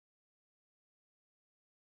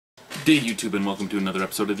Good day, YouTube, and welcome to another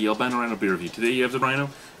episode of the Albino Rhino Beer Review. Today you have the Rhino.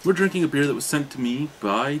 We're drinking a beer that was sent to me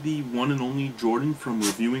by the one and only Jordan from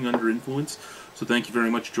Reviewing Under Influence. So thank you very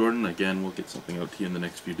much, Jordan. Again, we'll get something out to you in the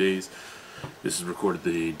next few days. This is recorded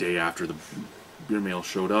the day after the beer mail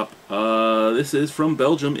showed up. This is from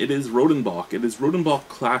Belgium. It is Rodenbach. It is Rodenbach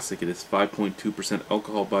Classic. It is 5.2%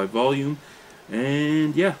 alcohol by volume.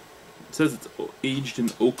 And yeah, it says it's aged in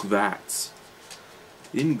oak vats.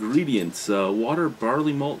 Ingredients: water,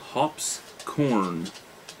 barley malt, hops, corn.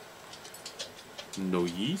 No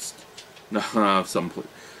yeast? Nah, some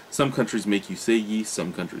countries make you say yeast,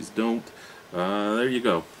 some countries don't. There you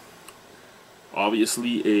go.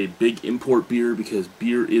 Obviously a big import beer because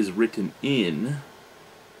beer is written in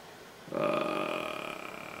a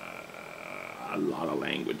lot of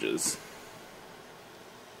languages.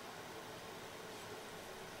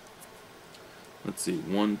 Let's see,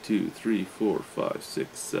 1, 2, 3, 4, 5,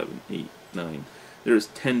 6, 7, 8, 9. There's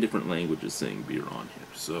 10 different languages saying beer on here,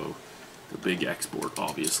 so the big export,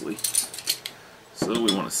 obviously. So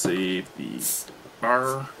we want to save the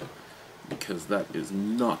R, because that is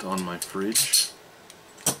not on my fridge.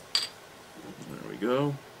 There we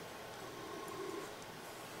go.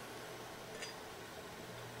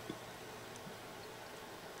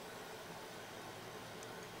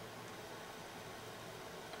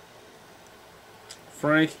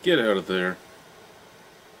 Frank, get out of there.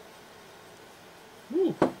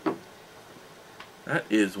 Woo. That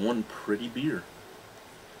is one pretty beer.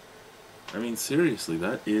 I mean, seriously,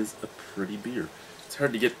 that is a pretty beer. It's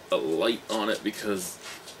hard to get a light on it because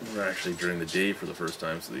we're actually during the day for the first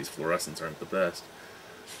time, so these fluorescents aren't the best.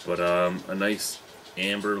 But a nice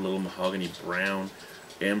amber, little mahogany brown.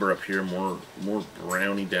 Amber up here, more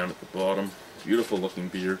browny down at the bottom. Beautiful looking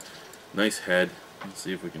beer. Nice head. Let's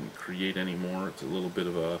see if we can create any more. It's a little bit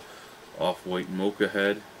of a off-white mocha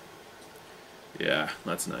head. Yeah,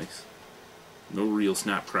 that's nice. No real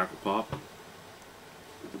snap, crackle, pop.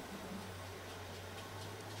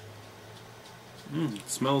 It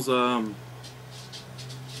smells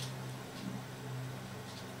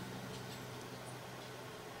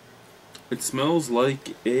it smells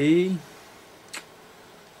like a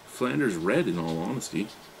Flanders Red, in all honesty.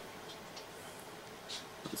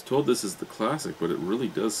 I was told this is the classic, but it really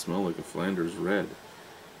does smell like a Flanders Red.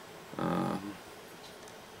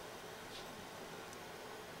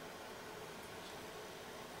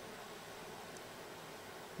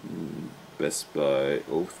 Best by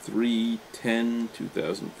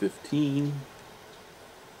 03/10/2015.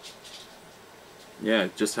 Yeah,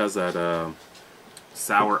 it just has that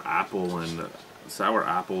sour apple and sour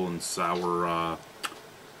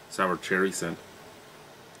cherry scent.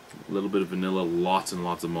 A little bit of vanilla, lots and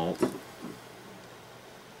lots of malt.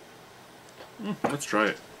 Let's try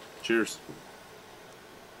it. Cheers.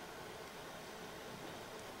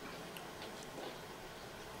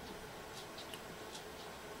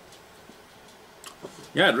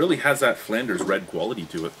 Yeah, it really has that Flanders Red quality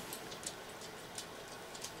to it.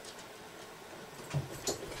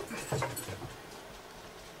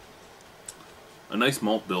 A nice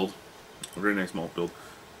malt build. A very nice malt build.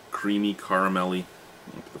 Creamy, caramelly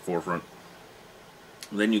up at the forefront.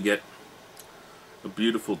 Then you get a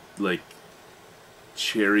beautiful, like,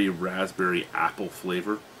 cherry, raspberry, apple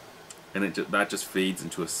flavor, and that just fades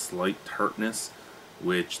into a slight tartness,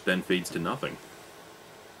 which then fades to nothing.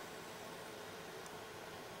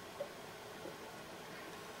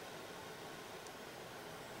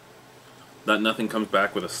 That nothing comes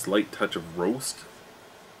back with a slight touch of roast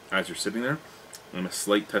as you're sitting there, and a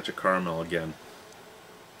slight touch of caramel again.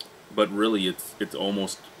 But really, it's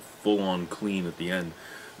almost full-on clean at the end.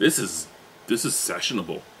 This is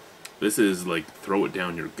sessionable. This is like throw it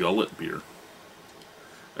down your gullet beer,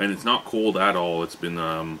 and it's not cold at all. It's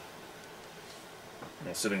been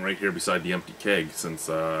sitting right here beside the empty keg since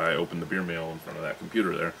I opened the beer mail in front of that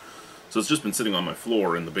computer there. So it's just been sitting on my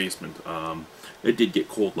floor in the basement. It did get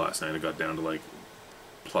cold last night. It got down to like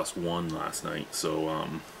 +1 last night, so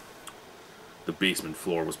the basement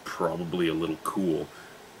floor was probably a little cool.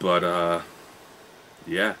 But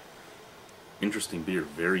yeah, interesting beer,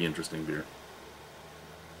 very interesting beer.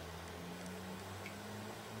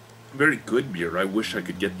 Very good beer. I wish I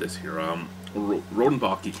could get this here.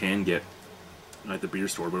 Rodenbach you can get at the beer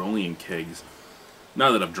store, but only in kegs.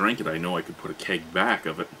 Now that I've drank it, I know I could put a keg back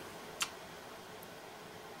of it.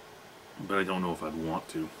 But I don't know if I'd want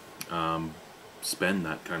to spend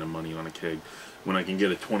that kind of money on a keg when I can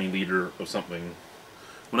get a 20-liter of something.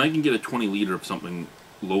 When I can get a 20-liter of something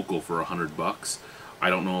local for $100,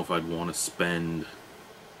 I don't know if I'd want to spend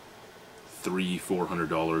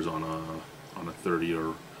 $300-400 on a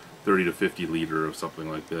 30 to 50 liter of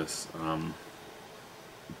something like this.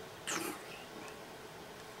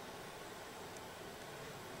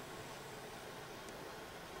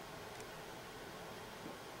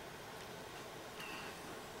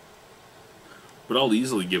 But I'll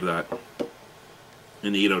easily give that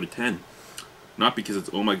an 8 out of 10. Not because it's,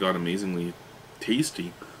 oh my god, amazingly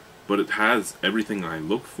tasty, but it has everything I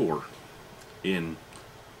look for in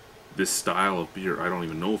this style of beer. I don't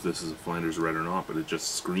even know if this is a Flanders Red or not, but it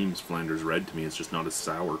just screams Flanders Red to me. It's just not as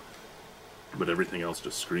sour, but everything else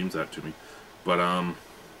just screams that to me. But I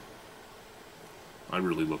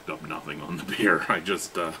really looked up nothing on the beer. I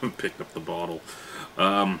just picked up the bottle.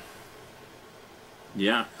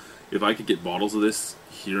 Yeah, if I could get bottles of this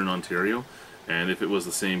here in Ontario, and if it was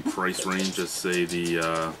the same price range as, say,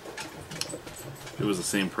 it was the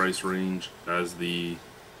same price range as the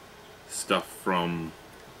stuff from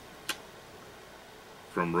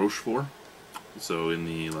Rochefort, so in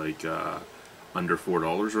the like under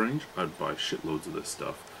 $4 range, I'd buy shitloads of this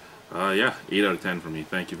stuff. Yeah, 8 out of 10 for me.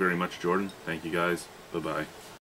 Thank you very much, Jordan. Thank you guys. Bye bye.